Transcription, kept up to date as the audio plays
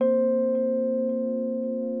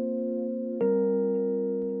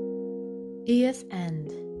Year's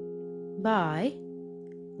End by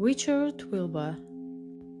Richard Wilbur.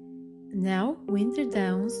 Now winter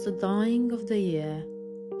dawns the dying of the year,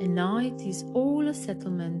 and night is all a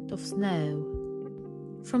settlement of snow.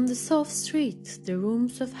 From the soft street the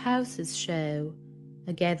rooms of houses show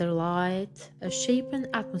a gathered light, a shapen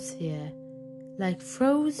atmosphere, like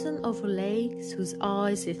frozen over lakes whose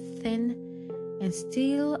ice is thin and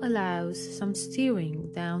still allows some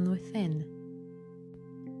steering down within.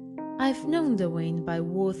 I've known the wind by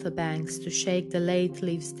water banks to shake the late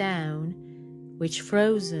leaves down, which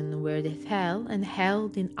frozen where they fell and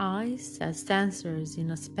held in ice as dancers in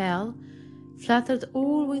a spell, fluttered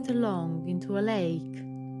all winter long into a lake.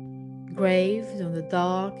 Graved on the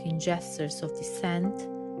dark in gestures of dissent,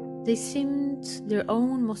 they seemed their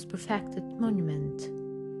own most perfected monument.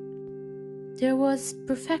 There was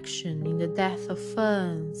perfection in the death of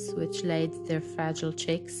ferns, which laid their fragile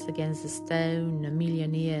cheeks against the stone a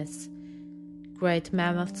million years. Great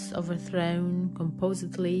mammoths overthrown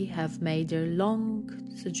composedly have made their long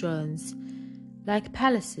sojourns like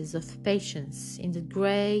palaces of patience in the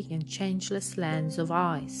grey and changeless lands of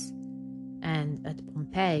ice. And at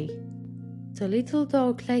Pompeii, the little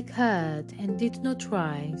dog lay curd and did not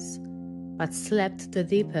rise, but slept the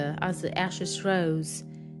deeper as the ashes rose,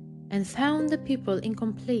 and found the people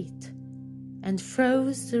incomplete, and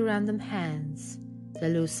froze the random hands, the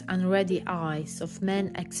loose unready eyes of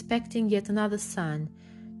men expecting yet another sun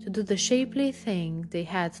to do the shapely thing they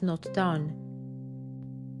had not done.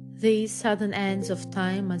 These sudden ends of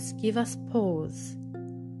time must give us pause.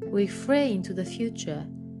 We fray into the future,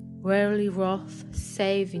 rarely wroth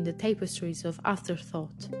save in the tapestries of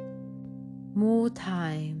afterthought. More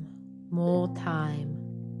time, more time.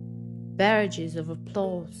 Barrages of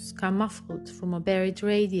applause come muffled from a buried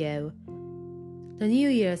radio. The New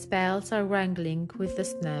Year's bells are wrangling with the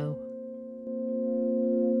snow.